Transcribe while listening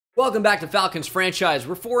Welcome back to Falcons Franchise.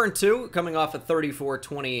 We're 4-2, coming off a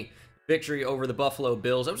 34-20 victory over the Buffalo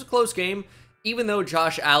Bills. It was a close game, even though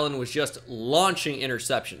Josh Allen was just launching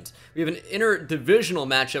interceptions. We have an interdivisional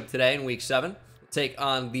matchup today in Week 7. We'll take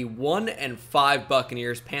on the 1-5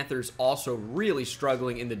 Buccaneers. Panthers also really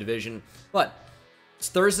struggling in the division. But it's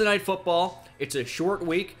Thursday Night Football. It's a short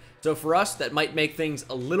week. So for us, that might make things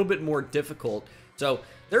a little bit more difficult. So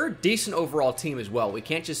they're a decent overall team as well. We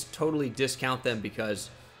can't just totally discount them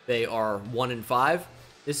because they are 1-5.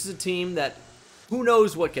 This is a team that who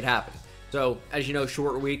knows what could happen. So, as you know,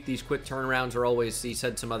 short week, these quick turnarounds are always, he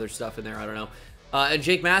said some other stuff in there, I don't know. And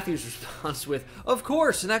Jake Matthews responds with, of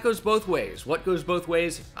course, and that goes both ways. What goes both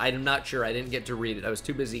ways? I'm not sure. I didn't get to read it. I was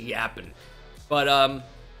too busy yapping. But,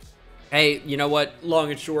 hey, you know what? Long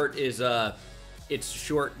and short is, it's a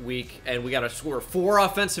short week, and we got to score 4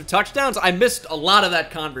 offensive touchdowns. I missed a lot of that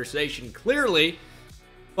conversation, clearly,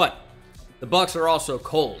 but the Bucs are also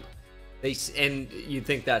cold. And you'd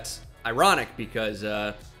think that's ironic because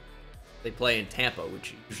they play in Tampa,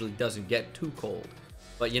 which usually doesn't get too cold.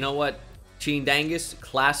 But you know what? Cheen Dangus,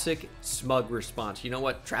 classic smug response. You know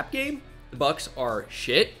what? Trap game? The Bucs are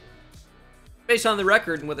shit. Based on the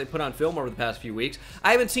record and what they put on film over the past few weeks,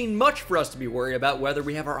 I haven't seen much for us to be worried about whether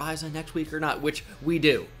we have our eyes on next week or not, which we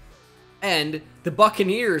do. And the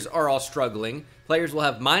Buccaneers are all struggling. Players will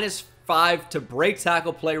have -5 to break,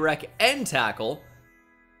 tackle, play rec, and tackle.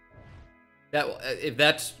 If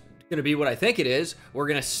that's going to be what I think it is, we're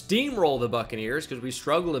going to steamroll the Buccaneers because we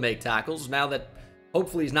struggle to make tackles now that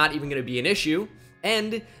hopefully is not even going to be an issue.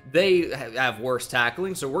 And they have worse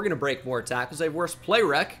tackling, so we're going to break more tackles. They have worse play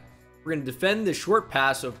rec. We're going to defend the short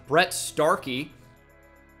pass of Brett Starkey.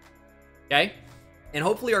 Okay? And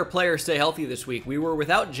hopefully our players stay healthy this week. We were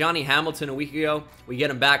without Johnny Hamilton a week ago. We get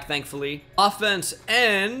him back, thankfully. Offense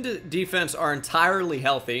and defense are entirely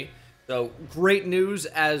healthy. So great news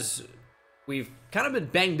as we've kind of been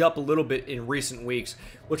banged up a little bit in recent weeks.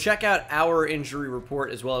 We'll check out our injury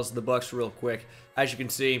report as well as the Bucs real quick. As you can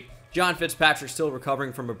see, John Fitzpatrick still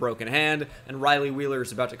recovering from a broken hand, and Riley Wheeler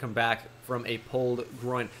is about to come back from a pulled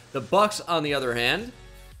groin. The Bucs, on the other hand,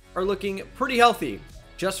 are looking pretty healthy.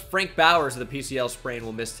 Just Frank Bowers of the PCL sprain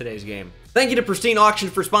will miss today's game. Thank you to Pristine Auction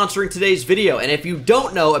for sponsoring today's video. And if you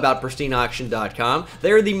don't know about PristineAuction.com,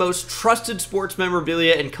 they are the most trusted sports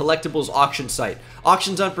memorabilia and collectibles auction site.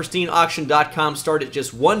 Auctions on PristineAuction.com start at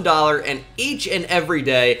just $1, and each and every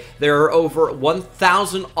day there are over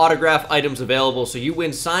 1,000 autograph items available, so you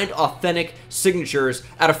win signed authentic signatures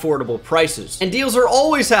at affordable prices. And deals are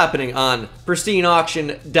always happening on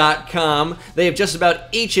PristineAuction.com. They have just about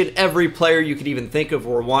each and every player you could even think of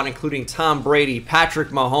or want, including Tom Brady, Patrick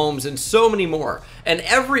Mahomes, and so many more. And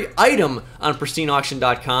every item on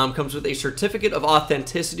PristineAuction.com comes with a certificate of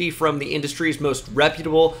authenticity from the industry's most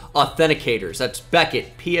reputable authenticators. That's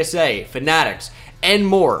Beckett, PSA, Fanatics, and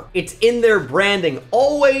more. It's in their branding,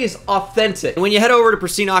 always authentic. And when you head over to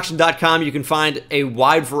PristineAuction.com, you can find a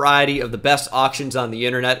wide variety of the best auctions on the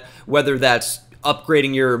internet, whether that's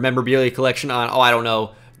upgrading your memorabilia collection on, I don't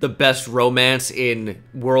know, the best romance in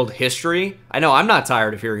world history. I know I'm not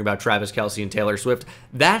tired of hearing about Travis Kelce and Taylor Swift.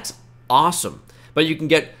 That's awesome. But you can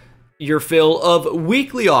get your fill of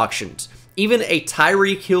weekly auctions, even a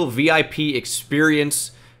Tyreek Hill VIP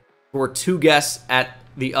experience for 2 guests at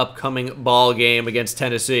the upcoming ball game against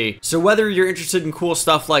Tennessee. So whether you're interested in cool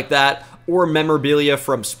stuff like that or memorabilia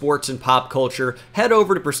from sports and pop culture, head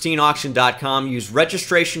over to PristineAuction.com. Use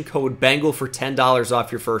registration code BENGAL for $10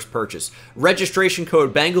 off your first purchase. Registration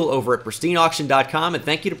code BENGAL over at PristineAuction.com, and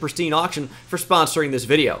thank you to Pristine Auction for sponsoring this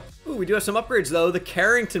video. Ooh, we do have some upgrades though. The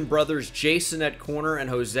Carrington brothers, Jason at corner and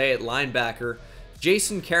Jose at linebacker.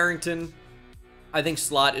 Jason Carrington, I think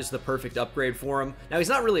slot is the perfect upgrade for him. Now, he's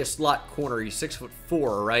not really a slot corner. He's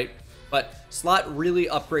 6'4", right? But slot really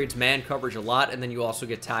upgrades man coverage a lot, and then you also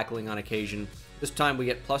get tackling on occasion. This time we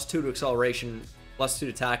get +2 to acceleration, +2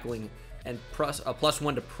 to tackling, and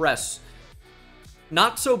 +1 to press.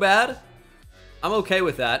 Not so bad. I'm okay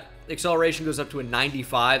with that. Acceleration goes up to a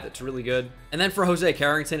 95. That's really good. And then for Jose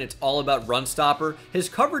Carrington, it's all about run stopper. His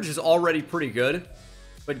coverage is already pretty good,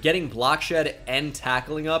 but getting block shed and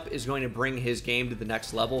tackling up is going to bring his game to the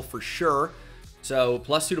next level for sure. So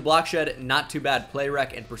 +2 to block shed, not too bad. Play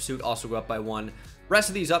rec and pursuit also go up by 1. Rest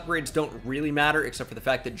of these upgrades don't really matter, except for the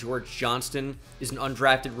fact that George Johnston is an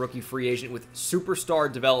undrafted rookie free agent with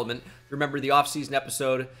superstar development. Remember the offseason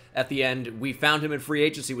episode at the end, we found him in free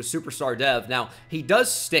agency with superstar dev. Now, he does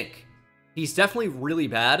stink. He's definitely really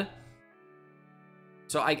bad.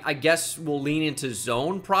 So I guess we'll lean into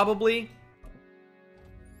zone probably,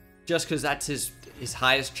 just because that's his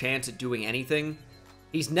highest chance at doing anything.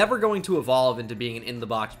 He's never going to evolve into being an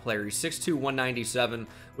in-the-box player. He's 6'2", 197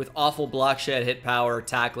 with awful block shed, hit power,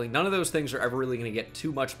 tackling. None of those things are ever really going to get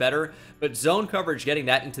too much better, but zone coverage, getting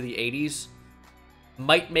that into the 80s,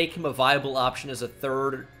 might make him a viable option as a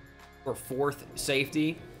third or fourth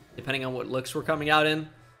safety, depending on what looks we're coming out in.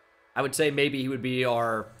 I would say maybe he would be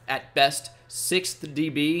our, at best, 6th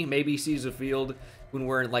DB. Maybe he sees the field when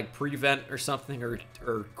we're in like prevent or something, or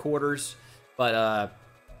quarters. But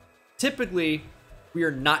typically, we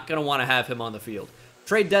are not going to want to have him on the field.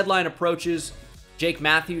 Trade deadline approaches. Jake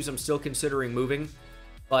Matthews, I'm still considering moving.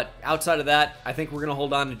 But outside of that, I think we're going to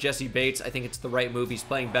hold on to Jesse Bates. I think it's the right move. He's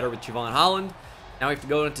playing better with Javon Holland. Now we have to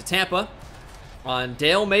go into Tampa on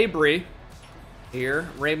Dale Mabry here,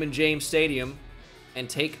 Raymond James Stadium, and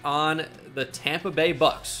take on the Tampa Bay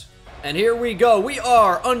Bucks. And here we go. We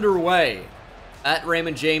are underway at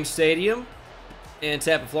Raymond James Stadium in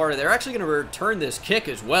Tampa, Florida. They're actually going to return this kick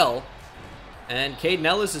as well. And Caden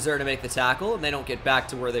Ellis is there to make the tackle, and they don't get back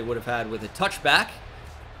to where they would have had with a touchback.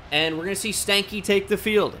 And we're going to see Stanky take the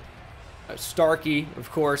field. Starkey, of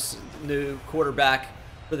course, new quarterback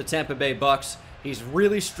for the Tampa Bay Bucks. He's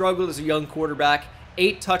really struggled as a young quarterback.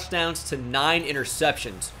 8 touchdowns to 9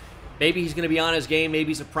 interceptions. Maybe he's going to be on his game. Maybe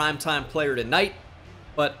he's a primetime player tonight,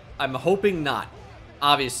 but I'm hoping not,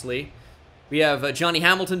 obviously. We have Johnny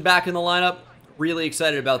Hamilton back in the lineup. Really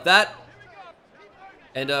excited about that.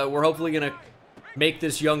 And we're hopefully going to make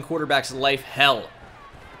this young quarterback's life hell.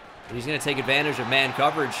 But he's going to take advantage of man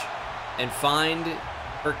coverage and find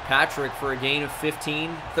Kirkpatrick for a gain of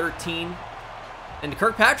 15, 13. And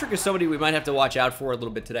Kirkpatrick is somebody we might have to watch out for a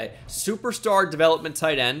little bit today. Superstar development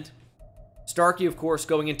tight end. Starkey, of course,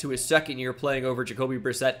 going into his second year playing over Jacoby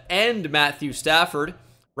Brissett and Matthew Stafford.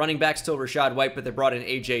 Running back still Rashad White, but they brought in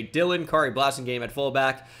A.J. Dillon, Kari Blasingame at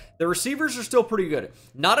fullback. The receivers are still pretty good.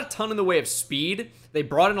 Not a ton in the way of speed. They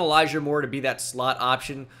brought in Elijah Moore to be that slot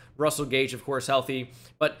option. Russell Gage, of course, healthy.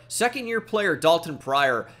 But second-year player Dalton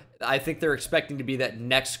Pryor, I think they're expecting to be that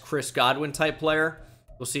next Chris Godwin type player.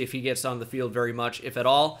 We'll see if he gets on the field very much, if at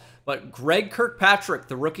all. But Greg Kirkpatrick,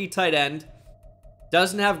 the rookie tight end,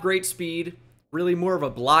 doesn't have great speed. Really more of a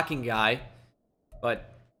blocking guy. But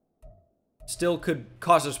still could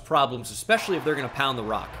cause us problems, especially if they're going to pound the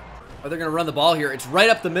rock. Or they're going to run the ball here. It's right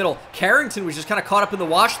up the middle. Carrington was just kind of caught up in the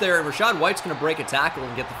wash there, and Rashad White's going to break a tackle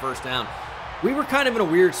and get the first down. We were kind of in a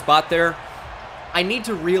weird spot there. I need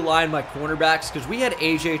to realign my cornerbacks because we had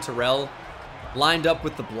AJ Terrell lined up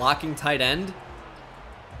with the blocking tight end,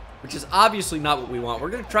 which is obviously not what we want. We're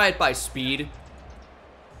going to try it by speed.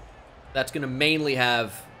 That's going to mainly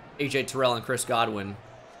have AJ Terrell and Chris Godwin.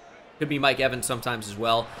 Could be Mike Evans sometimes as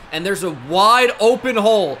well. And there's a wide open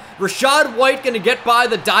hole. Rashad White going to get by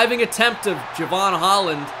the diving attempt of Javon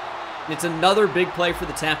Holland. It's another big play for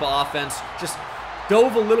the Tampa offense. Just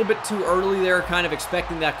dove a little bit too early there, kind of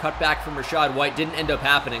expecting that cutback from Rashad White. Didn't end up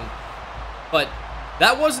happening. But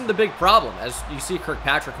that wasn't the big problem, as you see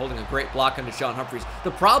Kirkpatrick holding a great block on Deshaun Humphries. The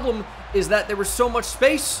problem is that there was so much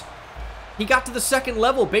space. He got to the second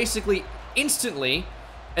level basically instantly,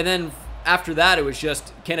 and then after that, it was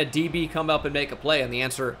just, can a DB come up and make a play? And the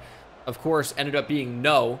answer, of course, ended up being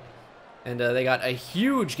no. And they got a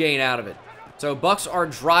huge gain out of it. So Bucks are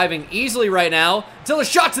driving easily right now until a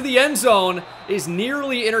shot to the end zone is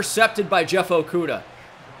nearly intercepted by Jeff Okudah.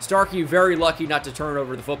 Starkey very lucky not to turn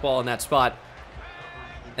over the football in that spot.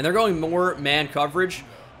 And they're going more man coverage,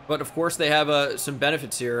 but of course they have some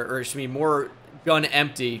benefits here, or excuse me, more gun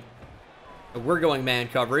empty. But we're going man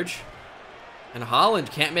coverage. And Holland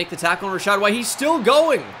can't make the tackle on Rashad White. He's still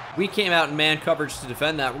going. We came out in man coverage to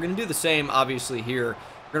defend that. We're going to do the same, obviously, here.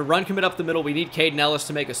 We're going to run commit up the middle. We need Caden Ellis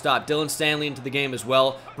to make a stop. Dylan Stanley into the game as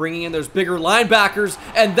well, bringing in those bigger linebackers,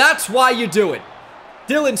 and that's why you do it.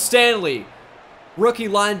 Dylan Stanley, rookie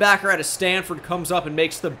linebacker out of Stanford, comes up and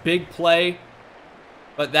makes the big play,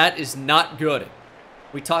 but that is not good.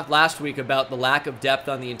 We talked last week about the lack of depth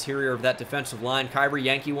on the interior of that defensive line. Kyrie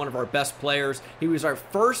Yankee, one of our best players. He was our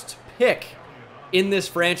first pick in this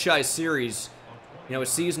franchise series, you know, a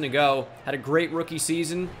season ago. Had a great rookie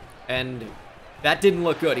season, and that didn't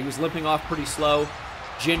look good. He was limping off pretty slow,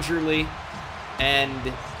 gingerly, and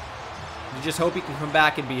you just hope he can come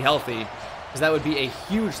back and be healthy, because that would be a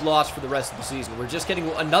huge loss for the rest of the season. We're just getting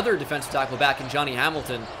another defensive tackle back in Johnny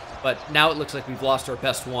Hamilton, but now it looks like we've lost our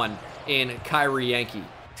best one in Kyrie Yankee.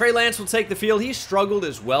 Trey Lance will take the field. He struggled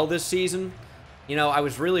as well this season. You know, I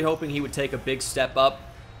was really hoping he would take a big step up,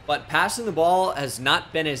 but passing the ball has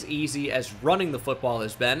not been as easy as running the football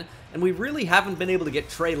has been, and we really haven't been able to get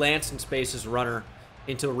Trey Lance in space as a runner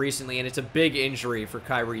until recently, and it's a big injury for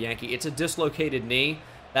Kyrie Yankee. It's a dislocated knee.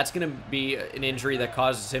 That's going to be an injury that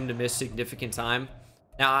causes him to miss significant time.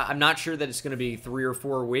 Now, I'm not sure that it's going to be 3 or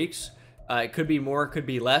 4 weeks. It could be more, it could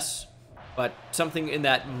be less, but something in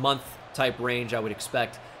that month type range I would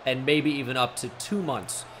expect, and maybe even up to 2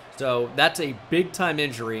 months. So that's a big time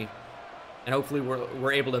injury, and hopefully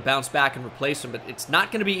we're able to bounce back and replace him, but it's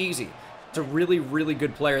not going to be easy. It's a really, really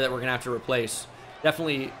good player that we're going to have to replace.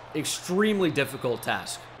 Definitely extremely difficult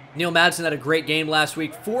task. Neil Madsen had a great game last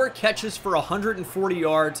week. 4 catches for 140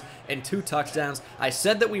 yards and 2 touchdowns. I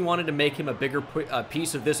said that we wanted to make him a bigger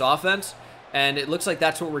piece of this offense, and it looks like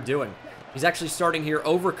that's what we're doing. He's actually starting here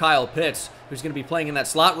over Kyle Pitts, who's going to be playing in that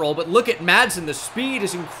slot role. But look at Madsen. The speed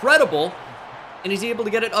is incredible, and he's able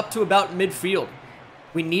to get it up to about midfield.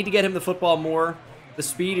 We need to get him the football more. The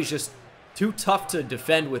speed is just too tough to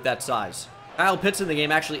defend with that size. Kyle Pitts in the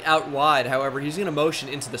game actually out wide. However, he's going to motion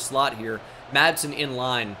into the slot here. Madsen in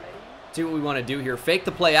line. See what we want to do here. Fake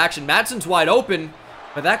the play action. Madsen's wide open,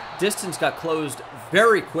 but that distance got closed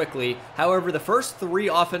very quickly. However, the first 3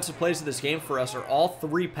 offensive plays of this game for us are all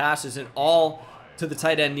 3 passes and all to the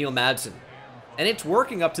tight end, Neil Madsen. And it's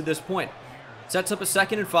working up to this point. Sets up a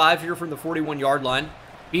 2nd and 5 here from the 41-yard line.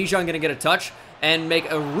 Bijan going to get a touch and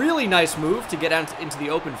make a really nice move to get out into the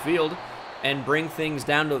open field and bring things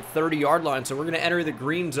down to the 30-yard line. So we're going to enter the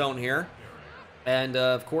green zone here. And,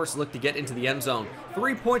 of course, look to get into the end zone.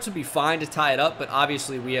 3 points would be fine to tie it up, but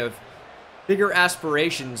obviously we have bigger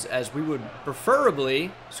aspirations as we would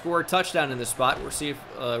preferably score a touchdown in this spot. We'll see if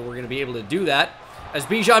we're going to be able to do that. As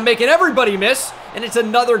Bijan making everybody miss, and it's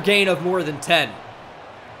another gain of more than 10.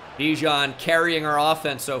 Bijan carrying our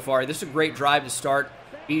offense so far. This is a great drive to start.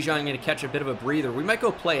 Bijan going to catch a bit of a breather. We might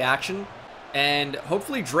go play action, and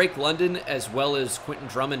hopefully Drake London as well as Quentin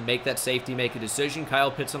Drummond make that safety, make a decision.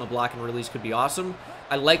 Kyle Pitts on a block and release could be awesome.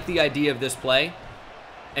 I like the idea of this play.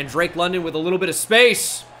 And Drake London with a little bit of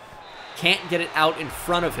space. Can't get it out in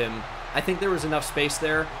front of him. I think there was enough space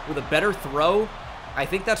there. With a better throw, I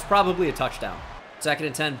think that's probably a touchdown. 2nd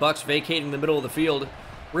and 10, Bucks vacating the middle of the field.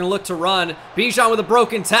 We're going to look to run. Bijan with a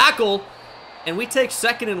broken tackle. And we take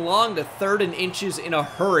 2nd and long to 3rd and inches in a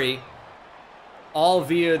hurry. All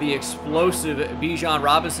via the explosive Bijan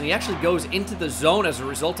Robinson. He actually goes into the zone as a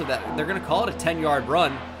result of that. They're going to call it a 10-yard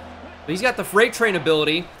run. But he's got the freight train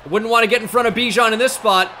ability. Wouldn't want to get in front of Bijan in this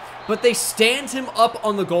spot, but they stand him up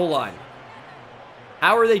on the goal line.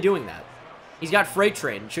 How are they doing that? He's got freight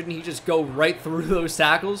train. Shouldn't he just go right through those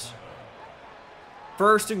tackles?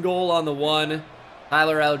 1st and goal on the 1.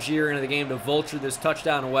 Tyler Algier into the game to vulture this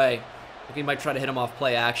touchdown away. I think he might try to hit him off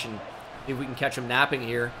play action. See if we can catch him napping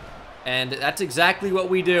here. And that's exactly what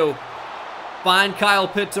we do. Find Kyle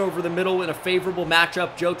Pitts over the middle in a favorable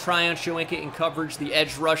matchup. Joe Tryon-Shoyinka in coverage, the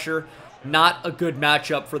edge rusher. Not a good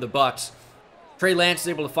matchup for the Bucks. Trey Lance is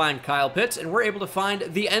able to find Kyle Pitts, and we're able to find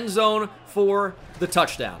the end zone for the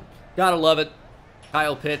touchdown. Gotta love it.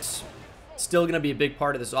 Kyle Pitts still going to be a big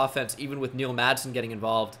part of this offense, even with Neil Madsen getting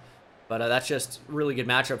involved. But that's just a really good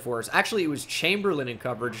matchup for us. Actually, it was Chamberlain in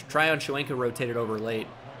coverage. Tryon-Shoyinka rotated over late.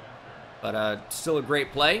 But still a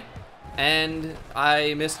great play. And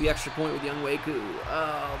I missed the extra point with Young Waku.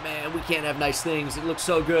 Oh, man, we can't have nice things. It looks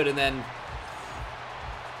so good, and then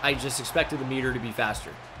I just expected the meter to be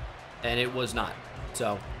faster. And it was not.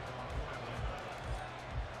 So,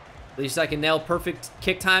 at least I can nail perfect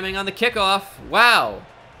kick timing on the kickoff. Wow.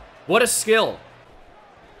 What a skill.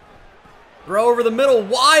 Throw over the middle,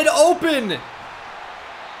 wide open.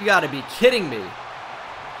 You got to be kidding me.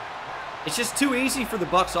 It's just too easy for the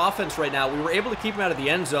Bucks offense right now. We were able to keep him out of the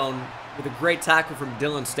end zone with a great tackle from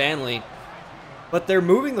Dylan Stanley. But they're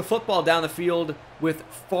moving the football down the field with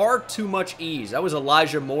far too much ease. That was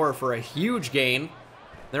Elijah Moore for a huge gain.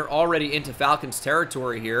 They're already into Falcons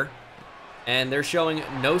territory here. And they're showing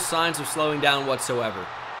no signs of slowing down whatsoever.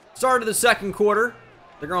 Start of the 2nd quarter.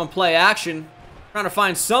 They're going to play action. Trying to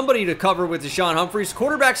find somebody to cover with Deshaun Humphreys.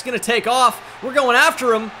 Quarterback's going to take off. We're going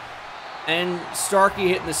after him. And Starkey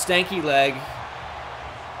hitting the stanky leg.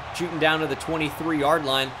 Shooting down to the 23-yard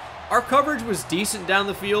line. Our coverage was decent down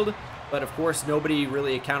the field. But, of course, nobody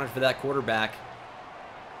really accounted for that quarterback.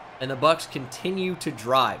 And the Bucks continue to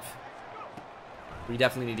drive. We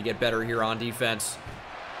definitely need to get better here on defense.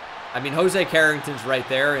 I mean, Jose Carrington's right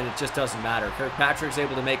there, and it just doesn't matter. Kirkpatrick's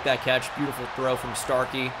able to make that catch. Beautiful throw from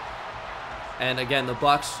Starkey. And, again, the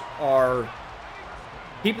Bucks are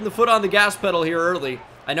keeping the foot on the gas pedal here early.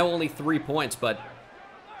 I know only 3 points, but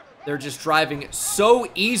they're just driving so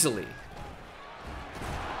easily.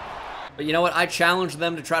 But you know what? I challenge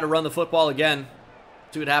them to try to run the football again.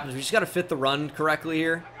 See what happens. We just got to fit the run correctly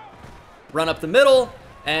here. Run up the middle,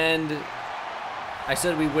 and I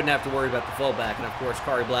said we wouldn't have to worry about the fullback. And, of course,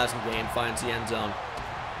 Kari Blasingame finds the end zone.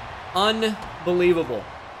 Unbelievable.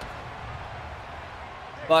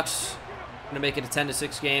 Bucks Going to make it a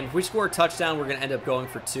 10-6 game. If we score a touchdown, we're going to end up going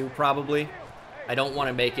for 2 probably. I don't want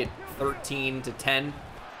to make it 13-10.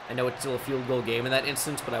 I know it's still a field goal game in that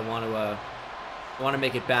instance, but I want to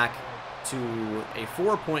make it back to a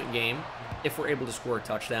 4-point game if we're able to score a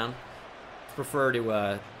touchdown. I prefer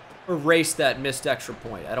to erase that missed extra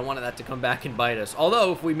point. I don't want that to come back and bite us.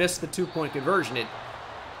 Although, if we miss the 2-point conversion, it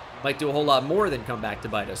might do a whole lot more than come back to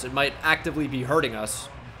bite us. It might actively be hurting us.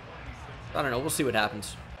 I don't know. We'll see what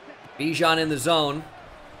happens. Bijan in the zone.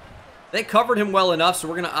 They covered him well enough, so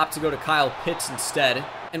we're going to opt to go to Kyle Pitts instead.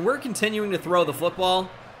 And we're continuing to throw the football,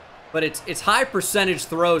 but it's high percentage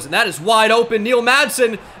throws, and that is wide open. Neil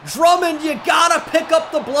Madsen. Drummond, you got to pick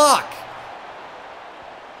up the block.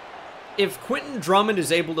 If Quentin Drummond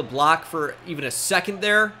is able to block for even a second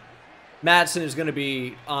there, Madsen is going to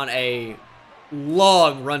be on a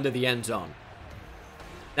long run to the end zone.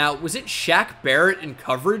 Now, was it Shaq Barrett in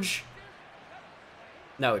coverage?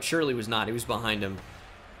 No, it surely was not. He was behind him.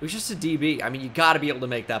 It was just a DB. I mean, you got to be able to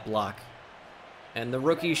make that block. And the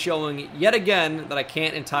rookie showing yet again that I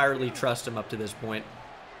can't entirely trust him up to this point.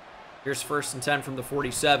 Here's 1st and 10 from the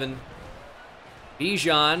 47.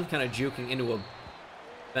 Bijan kind of juking into a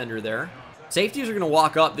defender there. Safeties are going to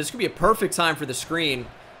walk up. This could be a perfect time for the screen.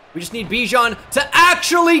 We just need Bijan to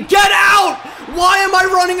actually get out! Why am I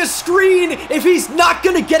running a screen if he's not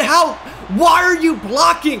going to get out? Why are you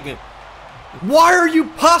blocking? Why are you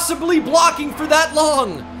possibly blocking for that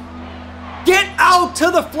long? Get out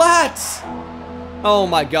to the flats! Oh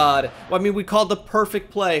my god. Well, I mean, we called the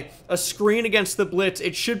perfect play. A screen against the blitz.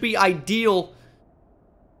 It should be ideal.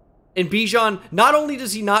 And Bijan, not only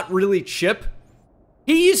does he not really chip,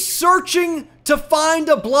 he's searching to find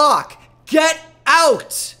a block. Get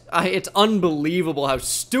out! It's unbelievable how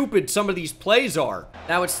stupid some of these plays are.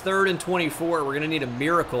 Now it's 3rd and 24. We're going to need a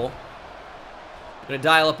miracle. Going to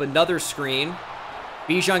dial up another screen.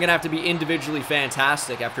 Bijan going to have to be individually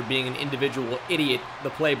fantastic after being an individual idiot the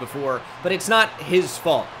play before. But it's not his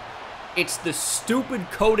fault. It's the stupid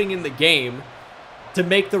coding in the game to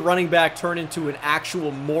make the running back turn into an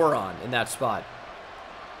actual moron in that spot.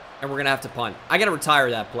 And we're going to have to punt. I got to retire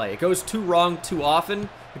that play. It goes too wrong too often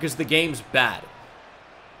because the game's bad.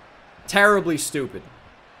 Terribly stupid.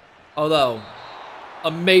 Although,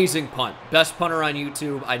 amazing punt. Best punter on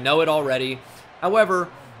YouTube. I know it already. However,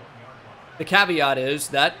 the caveat is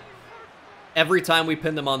that every time we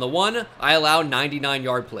pin them on the 1, I allow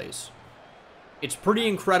 99-yard plays. It's pretty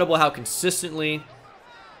incredible how consistently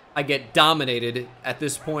I get dominated at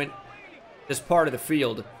this point, this part of the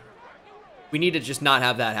field. We need to just not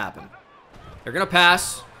have that happen. They're going to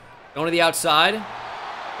pass. Going to the outside.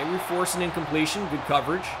 Maybe we force an incompletion. Good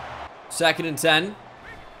coverage. 2nd and 10.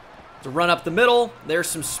 To run up the middle. There's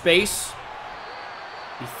some space.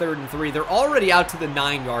 Be 3rd and 3. They're already out to the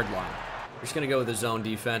 9-yard line. We're just going to go with the zone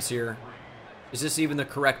defense here. Is this even the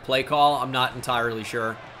correct play call? I'm not entirely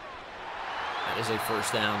sure. That is a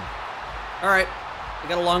 1st down. All right. We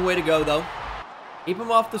got a long way to go, though. Keep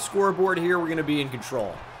them off the scoreboard here. We're going to be in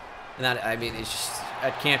control. And that, I mean, it's just,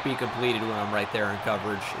 that can't be completed when I'm right there in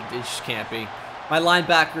coverage. It just can't be. My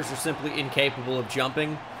linebackers are simply incapable of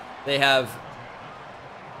jumping. They have,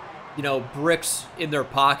 you know, bricks in their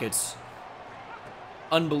pockets.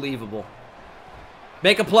 Unbelievable.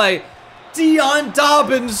 Make a play. Dion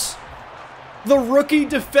Dobbins, the rookie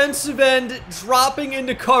defensive end, dropping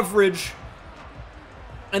into coverage.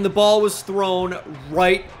 And the ball was thrown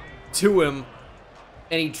right to him.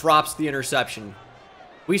 And he drops the interception.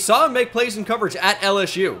 We saw him make plays in coverage at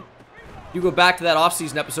LSU. You go back to that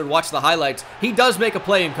offseason episode, watch the highlights. He does make a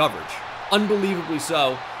play in coverage. Unbelievably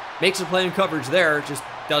so. Makes a play in coverage there, just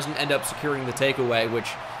doesn't end up securing the takeaway, which,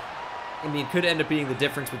 I mean, could end up being the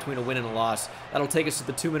difference between a win and a loss. That'll take us to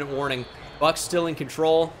the 2-minute warning. Bucks still in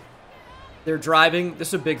control. They're driving. This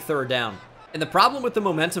is a big 3rd down. And the problem with the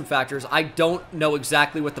momentum factor is I don't know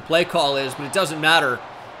exactly what the play call is, but it doesn't matter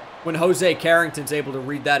when Jose Carrington's able to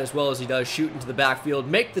read that as well as he does, shoot into the backfield,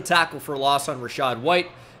 make the tackle for a loss on Rashad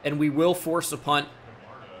White, and we will force a punt.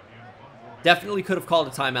 Definitely could have called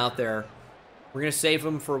a timeout there. We're going to save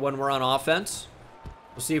him for when we're on offense.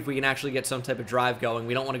 We'll see if we can actually get some type of drive going.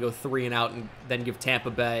 We don't want to go 3 and out and then give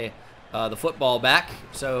Tampa Bay the football back.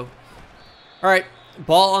 So, all right,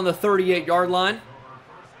 ball on the 38-yard line.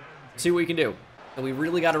 See what we can do. And we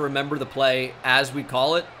really got to remember the play as we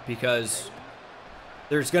call it because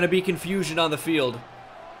there's going to be confusion on the field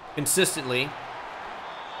consistently.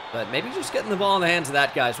 But maybe just getting the ball in the hands of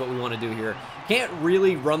that guy is what we want to do here. Can't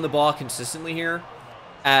really run the ball consistently here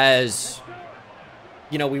as,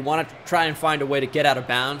 you know, we want to try and find a way to get out of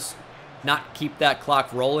bounds, not keep that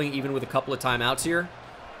clock rolling even with a couple of timeouts here.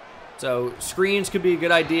 So screens could be a good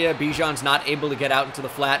idea. Bijan's not able to get out into the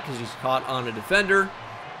flat because he's caught on a defender.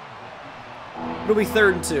 It'll be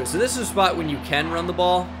 3rd and 2. So this is a spot when you can run the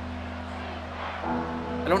ball.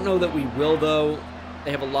 I don't know that we will, though.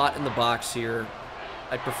 They have a lot in the box here.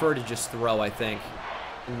 I'd prefer to just throw, I think.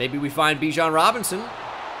 And maybe we find Bijan Robinson.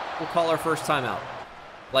 We'll call our first timeout.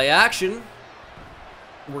 Play action.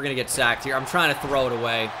 We're going to get sacked here. I'm trying to throw it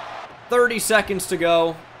away. 30 seconds to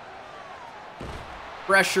go.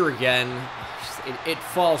 Pressure again. It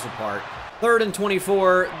falls apart. 3rd and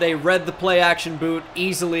 24. They read the play action boot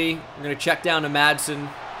easily. We're going to check down to Madsen.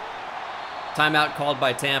 Timeout called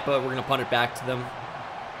by Tampa. We're going to punt it back to them.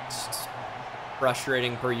 It's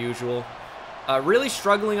frustrating per usual. Really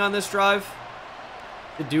struggling on this drive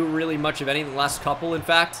to do really much of anything. The last couple, in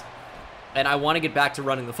fact. And I want to get back to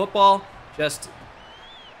running the football. Just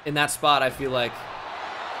in that spot, I feel like,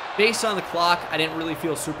 based on the clock, I didn't really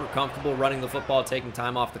feel super comfortable running the football, taking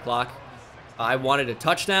time off the clock. I wanted a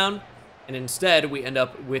touchdown, and instead we end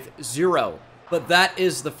up with 0. But that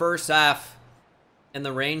is the first half, and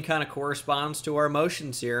the rain kind of corresponds to our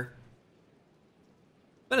emotions here.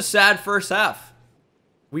 It's been a sad first half.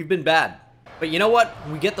 We've been bad. But you know what?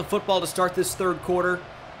 We get the football to start this 3rd quarter.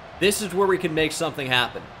 This is where we can make something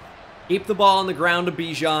happen. Keep the ball on the ground to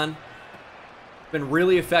Bijan. Been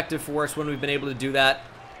really effective for us when we've been able to do that.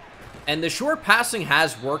 And the short passing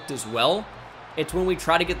has worked as well. It's when we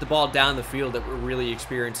try to get the ball down the field that we're really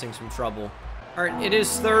experiencing some trouble. All right, it is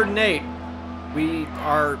 3rd and 8. We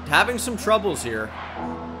are having some troubles here.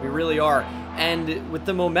 We really are. And with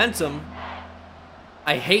the momentum,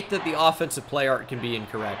 I hate that the offensive play art can be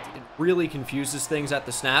incorrect. It really confuses things at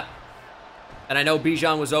the snap. And I know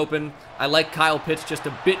Bijan was open. I like Kyle Pitts just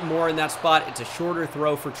a bit more in that spot. It's a shorter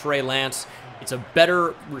throw for Trey Lance. It's a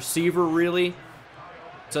better receiver, really.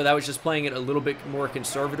 So that was just playing it a little bit more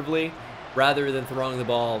conservatively rather than throwing the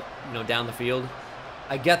ball, down the field.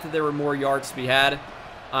 I get that there were more yards to be had.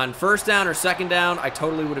 On 1st down or 2nd down, I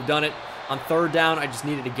totally would have done it. On 3rd down, I just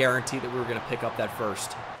needed a guarantee that we were going to pick up that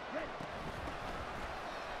first.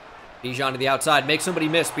 Bijan to the outside. Make somebody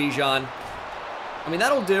miss, Bijan. I mean,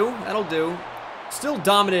 that'll do. That'll do. Still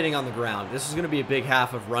dominating on the ground. This is going to be a big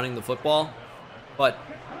half of running the football. But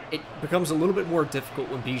it becomes a little bit more difficult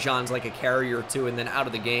when Bijan's like a carrier or two and then out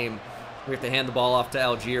of the game. We have to hand the ball off to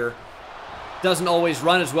Algier. Doesn't always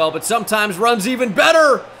run as well, but sometimes runs even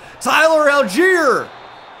better. Tyler Algier,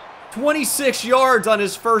 26 yards on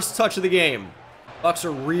his first touch of the game. Bucks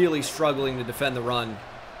are really struggling to defend the run.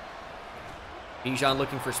 Bijan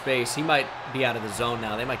looking for space. He might be out of the zone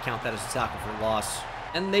now. They might count that as a tackle for loss.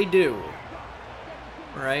 And they do.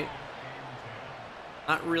 All right.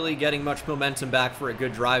 Not really getting much momentum back for a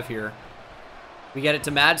good drive here. We get it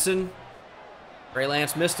to Madsen. Trey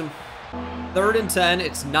Lance missed him. 3rd and 10.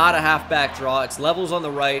 It's not a halfback draw. It's levels on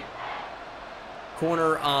the right.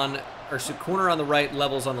 Corner on the right,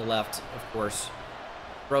 levels on the left, of course.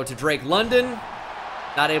 Throw to Drake London.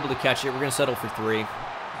 Not able to catch it. We're going to settle for 3.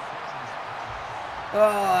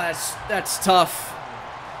 Oh, that's tough.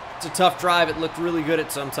 It's a tough drive. It looked really good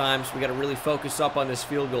at sometimes. We got to really focus up on this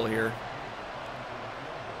field goal here.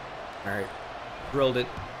 All right. Drilled it.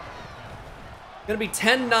 Going to be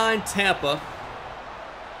 10-9 Tampa.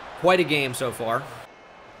 Quite a game so far.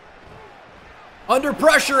 Under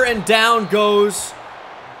pressure, and down goes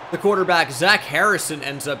the quarterback. Zach Harrison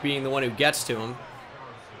ends up being the one who gets to him.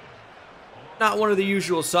 Not one of the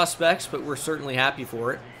usual suspects, but we're certainly happy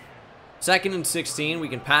for it. 2nd and 16. We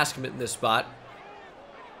can pass commit in this spot.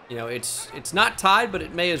 It's not tied, but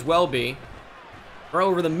it may as well be. Throw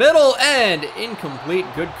over the middle, and incomplete.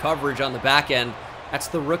 Good coverage on the back end. That's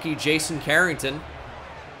the rookie Jason Carrington.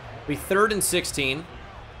 It'll be 3rd and 16.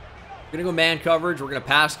 We're going to go man coverage. We're going to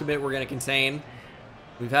pass commit. We're going to contain.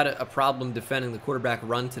 We've had a problem defending the quarterback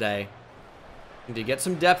run today. Need to get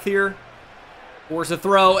some depth here. Force a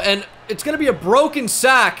throw, and it's going to be a broken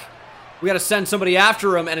sack. We got to send somebody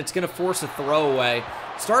after him, and it's going to force a throwaway.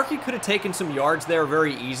 Starkey could have taken some yards there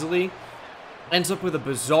very easily. Ends up with a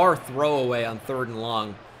bizarre throwaway on 3rd and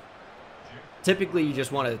long. Typically, you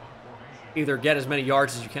just want to either get as many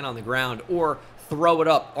yards as you can on the ground or throw it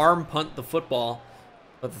up, arm punt the football.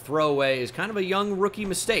 But the throwaway is kind of a young rookie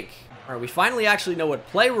mistake. All right, we finally actually know what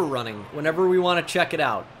play we're running whenever we want to check it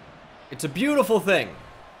out. It's a beautiful thing.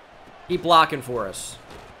 Keep blocking for us.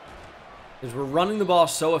 Because we're running the ball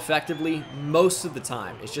so effectively most of the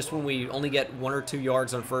time. It's just when we only get 1 or 2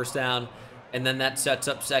 yards on 1st down, and then that sets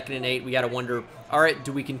up 2nd and 8, we got to wonder, all right,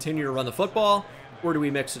 do we continue to run the football, or do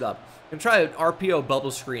we mix it up? I'm going to try an RPO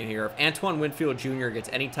bubble screen here. If Antoine Winfield Jr. gets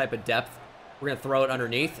any type of depth, we're going to throw it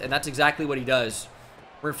underneath, and that's exactly what he does.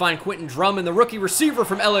 We're going to find Quentin Drummond, the rookie receiver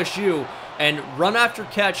from LSU, and run after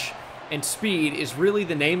catch and speed is really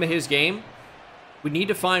the name of his game. We need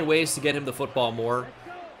to find ways to get him the football more.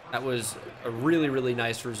 That was a really, really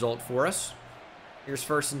nice result for us. Here's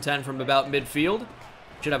 1st and 10 from about midfield.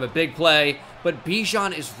 Should have a big play, but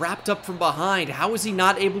Bijan is wrapped up from behind. How is he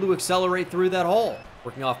not able to accelerate through that hole?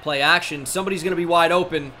 Working off play action. Somebody's going to be wide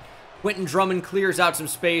open. Quentin Drummond clears out some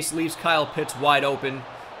space, leaves Kyle Pitts wide open,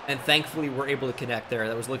 and thankfully we're able to connect there.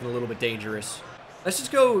 That was looking a little bit dangerous. Let's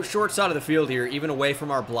just go short side of the field here, even away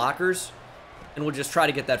from our blockers, and we'll just try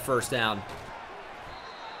to get that 1st down.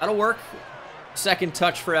 That'll work. Second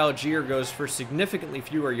touch for Algier goes for significantly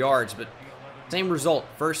fewer yards, but same result.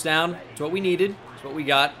 1st down. It's what we needed. It's what we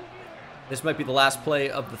got. This might be the last play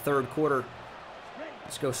of the 3rd quarter.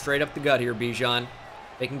 Let's go straight up the gut here, Bijan.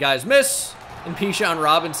 Making guys miss. And Bijan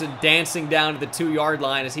Robinson dancing down to the 2-yard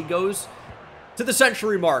line as he goes to the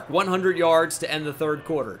century mark. 100 yards to end the 3rd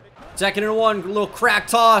quarter. 2nd and 1. Little crack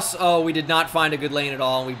toss. Oh, we did not find a good lane at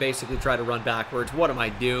all. And we basically tried to run backwards. What am I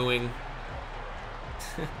doing?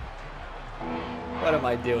 What am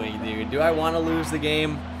I doing, dude? Do I want to lose the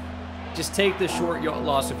game? Just take the short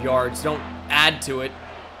loss of yards. Don't add to it.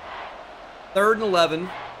 3rd and 11.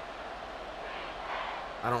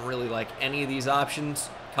 I don't really like any of these options.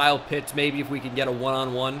 Kyle Pitts, maybe if we can get a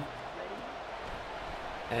one-on-one.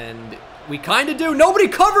 And we kind of do. Nobody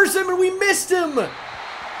covers him, and we missed him.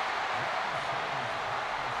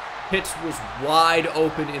 Pitts was wide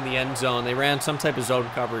open in the end zone. They ran some type of zone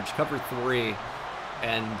coverage, cover 3.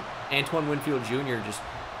 And Antoine Winfield Jr. just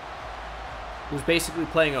was basically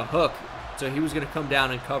playing a hook. So he was going to come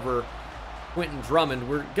down and cover Quentin Drummond.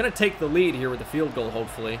 We're going to take the lead here with a field goal,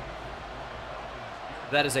 hopefully.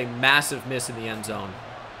 That is a massive miss in the end zone.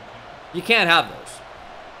 You can't have those.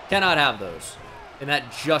 Cannot have those. And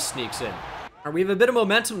that just sneaks in. All right, we have a bit of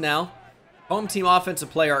momentum now. Home team offensive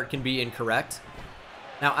play art can be incorrect.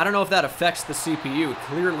 Now, I don't know if that affects the CPU.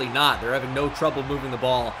 Clearly not. They're having no trouble moving the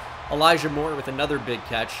ball. Elijah Moore with another big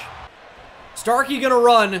catch. Starkey gonna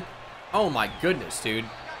run. Oh my goodness, dude.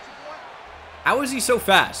 How is he so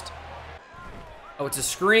fast? Oh, it's a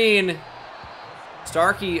screen.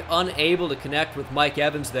 Starkey unable to connect with Mike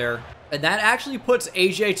Evans there. And that actually puts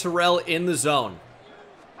A.J. Terrell in the zone.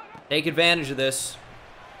 Take advantage of this.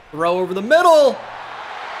 Throw over the middle.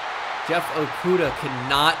 Jeff Okuda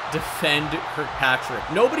cannot defend Kirkpatrick.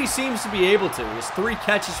 Nobody seems to be able to. He has 3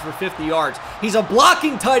 catches for 50 yards. He's a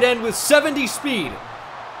blocking tight end with 70 speed.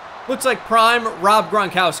 Looks like prime Rob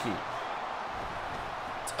Gronkowski.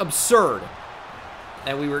 It's absurd.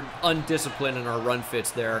 And we were undisciplined in our run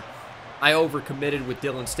fits there. I overcommitted with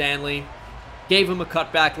Dylan Stanley. Gave him a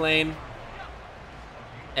cutback lane.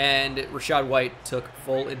 And Rachaad White took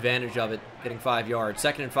full advantage of it, getting 5 yards.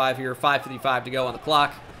 2nd and 5 here, 5:55 to go on the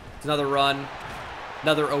clock. It's another run,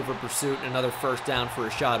 another over pursuit, and another 1st down for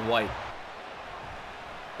Rachaad White.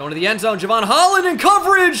 Going to the end zone, Javon Holland in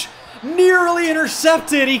coverage! Nearly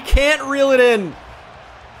intercepted, he can't reel it in.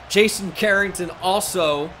 Jason Carrington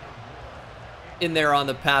also in there on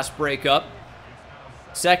the pass breakup.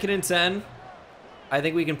 2nd and 10. I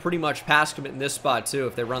think we can pretty much pass commit in this spot too.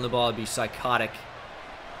 If they run the ball, it'd be psychotic.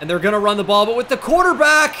 And they're going to run the ball, but with the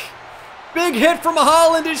quarterback, big hit from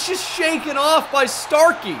Holland is just shaken off by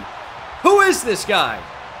Starkey. Who is this guy?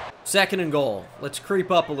 2nd and goal. Let's creep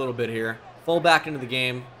up a little bit here. Fullback into the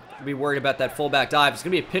game. I'll be worried about that fullback dive. It's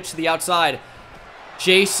going to be a pitch to the outside.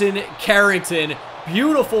 Jason Carrington.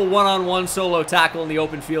 Beautiful one-on-one solo tackle in the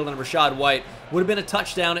open field on Rachaad White. Would have been a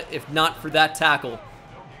touchdown if not for that tackle.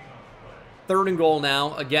 3rd and goal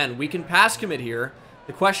now. Again, we can pass commit here.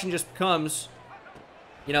 The question just becomes,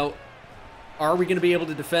 you know, are we going to be able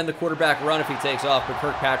to defend the quarterback run if he takes off? But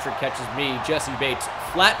Kirkpatrick catches me. Jesse Bates,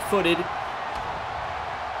 flat-footed,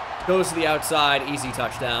 goes to the outside. Easy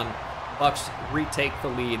touchdown. Bucks retake the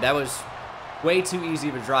lead. That was way too easy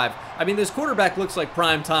of a drive. I mean, this quarterback looks like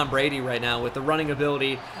prime Tom Brady right now with the running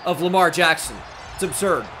ability of Lamar Jackson. It's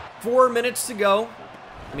absurd. 4 minutes to go.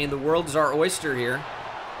 I mean, the world is our oyster here.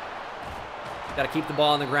 Got to keep the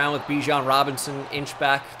ball on the ground with Bijan Robinson inch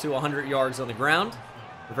back to 100 yards on the ground.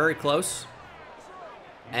 We're very close.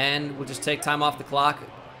 And we'll just take time off the clock.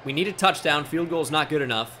 We need a touchdown. Field goal is not good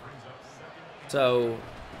enough. So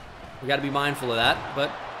we got to be mindful of that.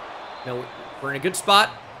 But, you know, we're in a good spot.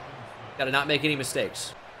 Got to not make any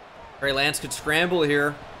mistakes. Trey Lance could scramble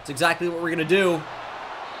here. It's exactly what we're going to do.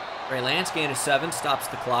 Trey Lance gain of 7. Stops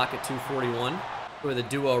the clock at 2:41. With a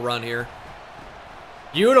duo run here.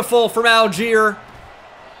 Beautiful from Algier.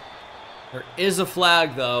 There is a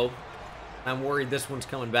flag, though. I'm worried this one's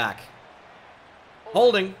coming back.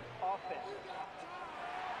 Holding.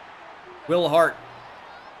 Will Hart,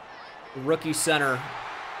 the rookie center,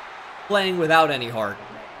 playing without any heart.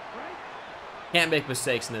 Can't make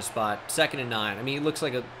mistakes in this spot. 2nd and 9. I mean, he looks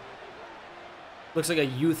like a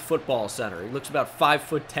youth football center. He looks about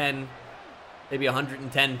 5'10", maybe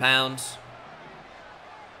 110 pounds.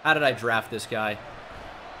 How did I draft this guy?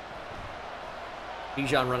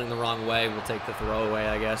 Bijan running the wrong way. We'll take the throw away,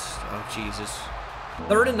 I guess. Oh, Jesus.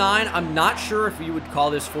 3rd and 9. I'm not sure if you would call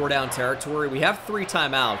this 4-down territory. We have 3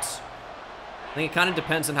 timeouts. I think it kind of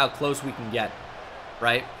depends on how close we can get,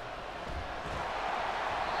 right?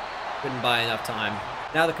 Couldn't buy enough time.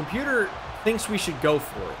 Now, the computer thinks we should go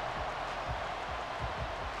for it.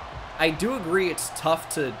 I do agree it's tough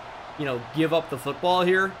to, you know, give up the football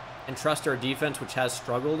here and trust our defense, which has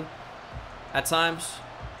struggled at times.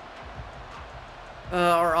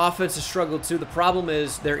 Our offense has struggled too. The problem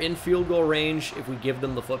is they're in field goal range if we give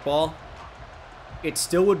them the football. It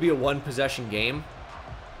still would be a 1-possession game.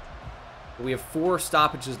 But we have 4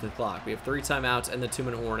 stoppages of the clock. We have 3 timeouts and the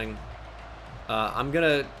 2-minute warning. I'm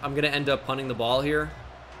gonna end up punting the ball here.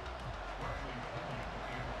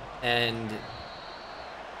 And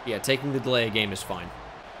yeah, taking the delay of game is fine.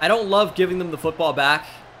 I don't love giving them the football back,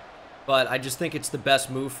 but I just think it's the best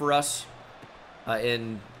move for us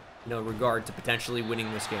in regard to potentially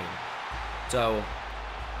winning this game. So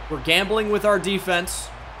we're gambling with our defense,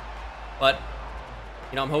 but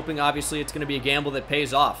I'm hoping obviously it's going to be a gamble that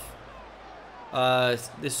pays off. I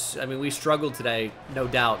mean, we struggled today, no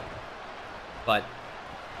doubt, but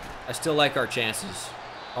I still like our chances.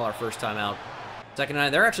 All our first time out. 2nd and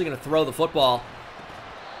 9. They're actually going to throw the football.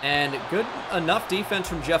 And good enough defense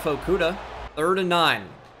from Jeff Okuda. 3rd and 9.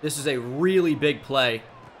 This is a really big play.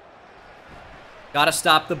 Got to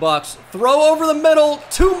stop the Bucs. Throw over the middle.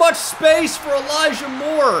 Too much space for Elijah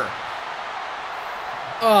Moore.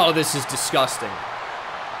 Oh, this is disgusting.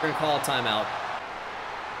 We're going to call a timeout.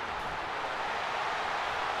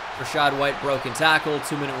 Rashad White broken tackle.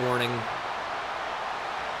 2-minute warning.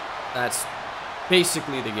 That's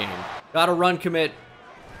basically the game. Got to run commit.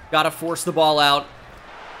 Got to force the ball out.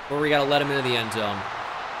 Or we got to let him into the end zone.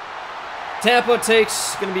 Tampa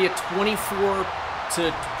takes, going to be a 24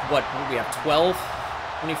 to, what do we have, 12?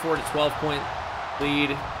 24 to 12 point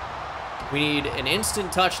lead. We need an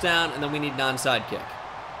instant touchdown, and then we need an onside kick.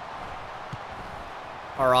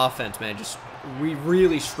 Our offense, man, we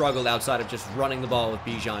really struggled outside of just running the ball with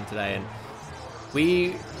Bijan today, and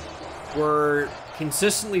we were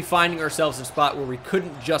consistently finding ourselves in a spot where we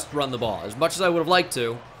couldn't just run the ball. As much as I would have liked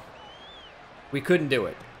to, we couldn't do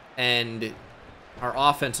it. And our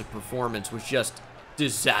offensive performance was just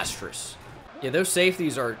disastrous. Yeah, those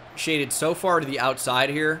safeties are shaded so far to the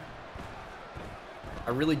outside here.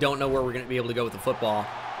 I really don't know where we're going to be able to go with the football.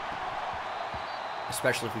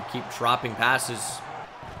 Especially if we keep dropping passes.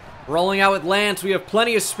 Rolling out with Lance. We have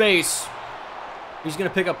plenty of space. He's going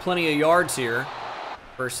to pick up plenty of yards here.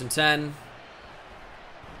 1st and 10.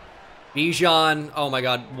 Bijan, oh my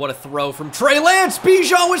God, what a throw from Trey Lance.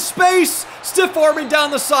 Bijan with space, stiff arming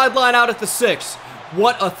down the sideline out at the 6.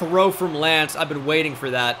 What a throw from Lance. I've been waiting for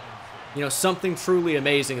that. Something truly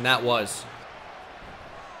amazing, and that was.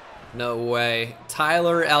 No way.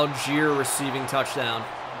 Tyler Algier receiving touchdown.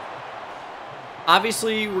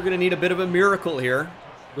 Obviously, we're going to need a bit of a miracle here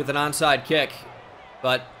with an onside kick,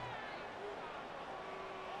 but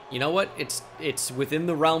you know what? It's within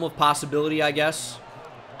the realm of possibility, I guess.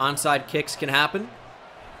 Onside kicks can happen,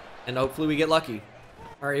 and hopefully we get lucky.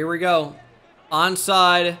 All right, here we go.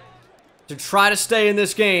 Onside to try to stay in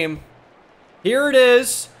this game. Here it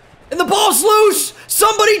is, and the ball's loose.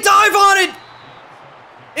 Somebody dive on it.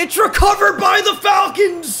 It's recovered by the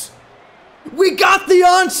Falcons. We got the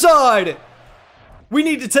onside. We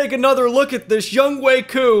need to take another look at this. Younghoe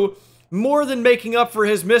Koo, more than making up for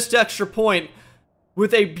his missed extra point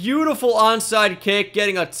with a beautiful onside kick,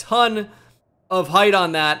 getting a ton of height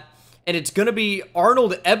on that, and it's going to be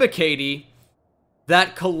Arnold Ebiketie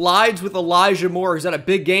that collides with Elijah Moore, who's had a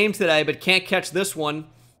big game today, but can't catch this one.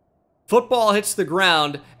 Football hits the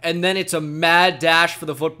ground, and then it's a mad dash for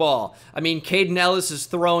the football. I mean, Caden Ellis is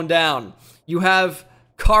thrown down. You have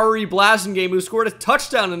Kari Blasingame, who scored a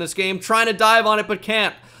touchdown in this game, trying to dive on it, but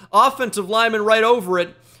can't. Offensive lineman right over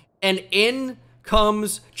it, and in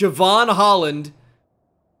comes Javon Holland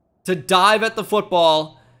to dive at the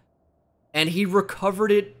football, and he recovered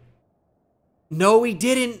it. No, he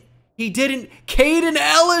didn't. He didn't. Caden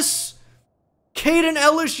Ellis. Caden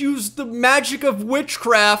Ellis used the magic of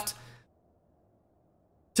witchcraft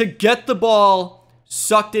to get the ball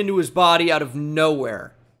sucked into his body out of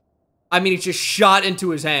nowhere. I mean, it just shot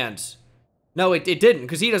into his hands. No, it didn't,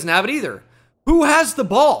 because he doesn't have it either. Who has the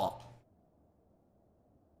ball?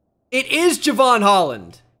 It is Javon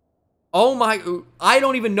Holland. Oh my, I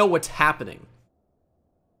don't even know what's happening.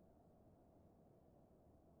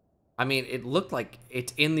 I mean, it looked like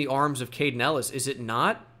it's in the arms of Caden Ellis. Is it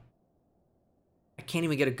not? I can't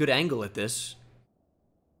even get a good angle at this.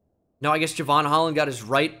 No, I guess Javon Holland got his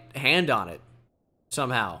right hand on it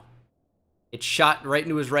somehow. It shot right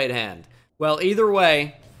into his right hand. Well, either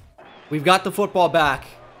way, we've got the football back.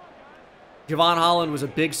 Javon Holland was a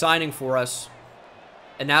big signing for us,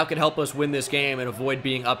 and now could help us win this game and avoid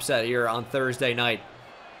being upset here on Thursday night.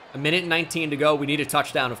 1:19 to go. We need a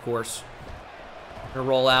touchdown, of course. We're going to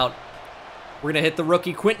roll out. We're going to hit the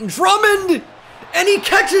rookie, Quentin Drummond, and he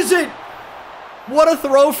catches it. What a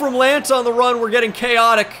throw from Lance on the run. We're getting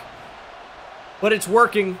chaotic, but it's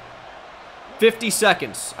working. 50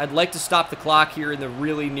 seconds. I'd like to stop the clock here in the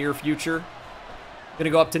really near future. Going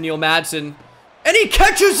to go up to Neil Madsen, and he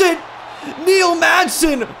catches it. Neil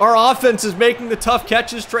Madsen. Our offense is making the tough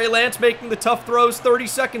catches. Trey Lance making the tough throws. 30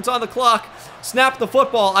 seconds on the clock. Snap the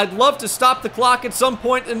football. I'd love to stop the clock at some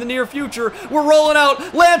point in the near future. We're rolling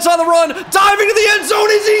out. Lance on the run. Diving to the end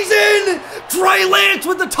zone as he's in. Trey Lance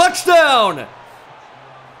with the touchdown.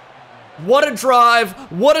 What a drive.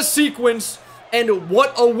 What a sequence. And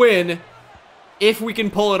what a win if we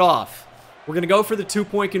can pull it off. We're going to go for the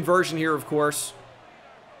 2-point conversion here, of course.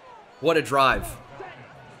 What a drive.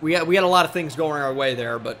 We had a lot of things going our way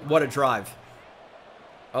there, but what a drive.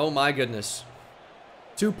 Oh my goodness.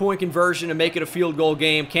 2-point conversion to make it a field goal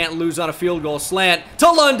game. Can't lose on a field goal. Slant to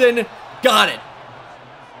London. Got it.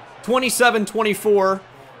 27-24.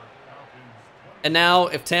 And now,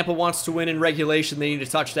 if Tampa wants to win in regulation, they need a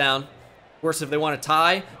touchdown. Of course, if they want to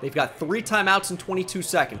tie, they've got 3 timeouts in 22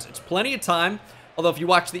 seconds. It's plenty of time. Although, if you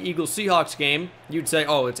watch the Eagles-Seahawks game, you'd say,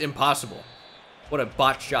 oh, it's impossible. What a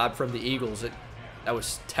botch job from the Eagles. That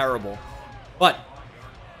was terrible. But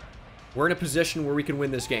we're in a position where we can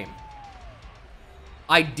win this game.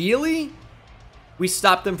 Ideally, we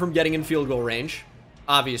stop them from getting in field goal range,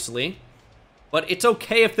 obviously. But it's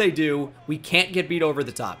okay if they do. We can't get beat over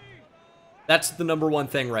the top. That's the number one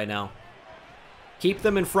thing right now. Keep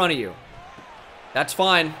them in front of you. That's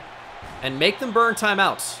fine. And make them burn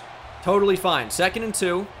timeouts. Totally fine. 2nd and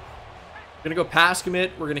 2. We're going to go pass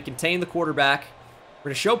commit. We're going to contain the quarterback. We're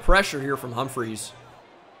going to show pressure here from Humphreys.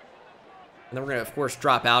 And then we're going to, of course,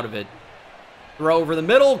 drop out of it. Throw over the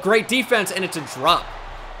middle. Great defense, and it's a drop.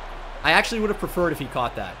 I actually would have preferred if he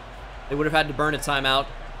caught that. They would have had to burn a timeout.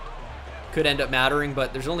 Could end up mattering,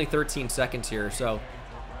 but there's only 13 seconds here, so,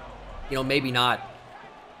 you know, maybe not.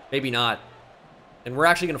 Maybe not. And we're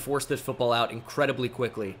actually going to force this football out incredibly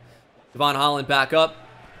quickly. Javon Holland back up.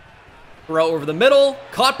 Throw over the middle.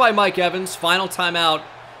 Caught by Mike Evans. Final timeout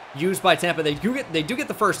used by Tampa. They do get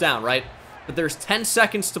the first down, right? But there's 10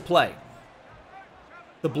 seconds to play.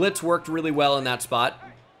 The blitz worked really well in that spot.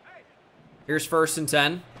 Here's 1st and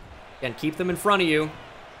 10. Again, keep them in front of you.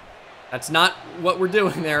 That's not what we're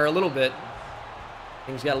doing there a little bit.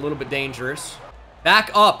 Things got a little bit dangerous.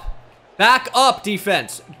 Back up. Back up,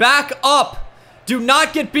 defense. Back up. Do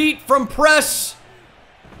not get beat from press.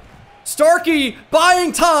 Starkey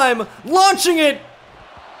buying time. Launching it.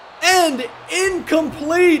 And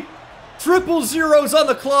incomplete. 000s on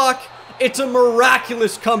the clock. It's a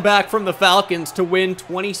miraculous comeback from the Falcons to win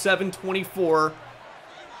 27-24.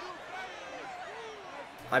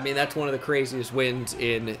 I mean, that's one of the craziest wins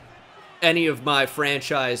in any of my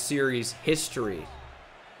franchise series history.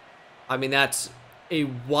 I mean, that's a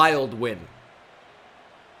wild win.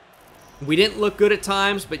 We didn't look good at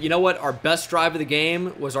times, but you know what? Our best drive of the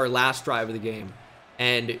game was our last drive of the game.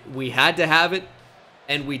 And we had to have it,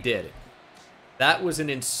 and we did. That was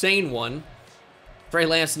an insane one. Trey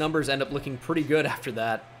Lance numbers end up looking pretty good after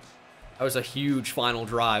that. That was a huge final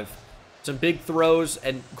drive. Some big throws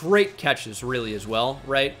and great catches, really, as well,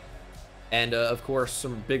 right? And, of course,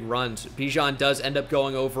 some big runs. Bijan does end up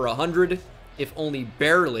going over 100, if only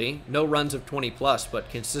barely. No runs of 20+, but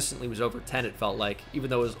consistently was over 10, it felt like, even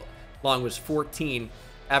though his long was 14.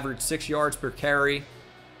 Averaged 6 yards per carry.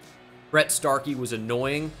 Brett Starkey was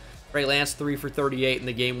annoying. Trey Lance, 3 for 38 in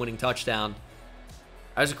the game-winning touchdown.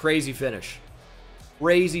 That was a crazy finish.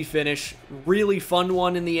 Crazy finish. Really fun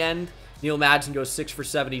one in the end. Neil Madsen goes 6 for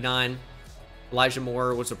 79. Elijah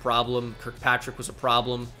Moore was a problem. Kirkpatrick was a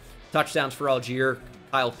problem. Touchdowns for Algier,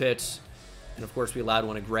 Kyle Pitts, and of course we allowed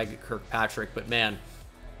one of Greg Kirkpatrick. But man,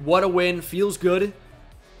 what a win. Feels good.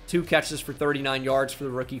 2 catches for 39 yards for the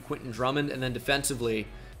rookie Quentin Drummond. And then defensively,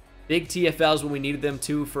 big TFLs when we needed them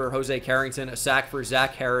too for Jose Carrington. A sack for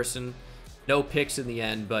Zach Harrison. No picks in the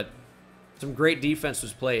end, but some great defense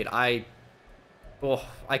was played. I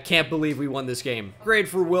can't believe we won this game. Grade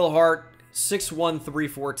for Will Hart, 6'1",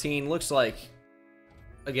 314. Looks like,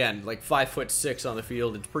 again, like 5'6" on the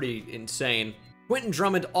field. It's pretty insane. Quentin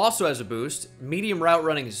Drummond also has a boost. Medium route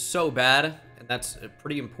running is so bad, and that's a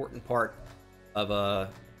pretty important part of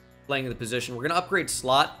playing the position. We're going to upgrade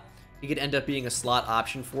slot. He could end up being a slot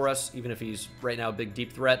option for us, even if he's right now a big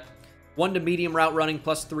deep threat. 1 to medium route running,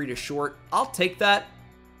 plus 3 to short. I'll take that.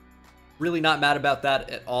 Really not mad about that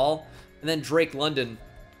at all. And then Drake London.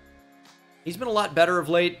 He's been a lot better of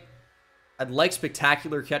late. I'd like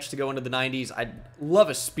spectacular catch to go into the 90s. I'd love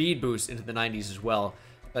a speed boost into the 90s as well.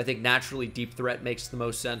 But I think naturally deep threat makes the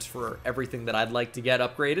most sense for everything that I'd like to get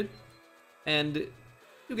upgraded. And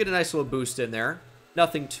you get a nice little boost in there.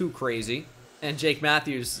 Nothing too crazy. And Jake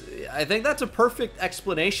Matthews, I think that's a perfect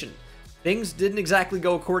explanation. Things didn't exactly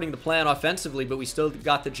go according to plan offensively, but we still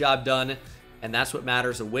got the job done, and that's what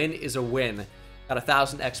matters. A win is a win. Got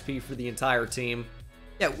 1,000 XP for the entire team.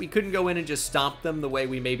 Yeah, we couldn't go in and just stomp them the way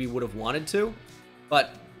we maybe would have wanted to,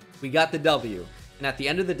 but we got the W. And at the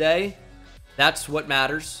end of the day, that's what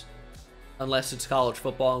matters, unless it's college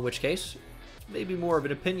football, in which case, it's maybe more of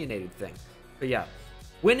an opinionated thing. But yeah,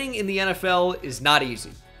 winning in the NFL is not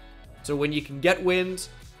easy. So when you can get wins,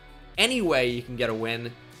 any way you can get a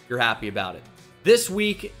win, you're happy about it. This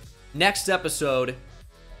week, next episode,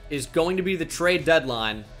 is going to be the trade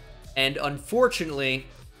deadline. And unfortunately,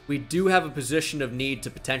 we do have a position of need to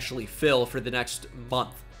potentially fill for the next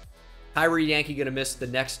month. Kyrie Yankee going to miss the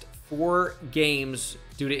next 4 games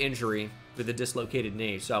due to injury with a dislocated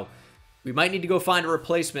knee. So we might need to go find a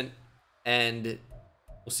replacement. And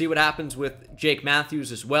we'll see what happens with Jake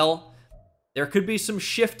Matthews as well. There could be some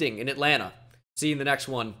shifting in Atlanta. See you in the next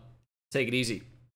one. Take it easy.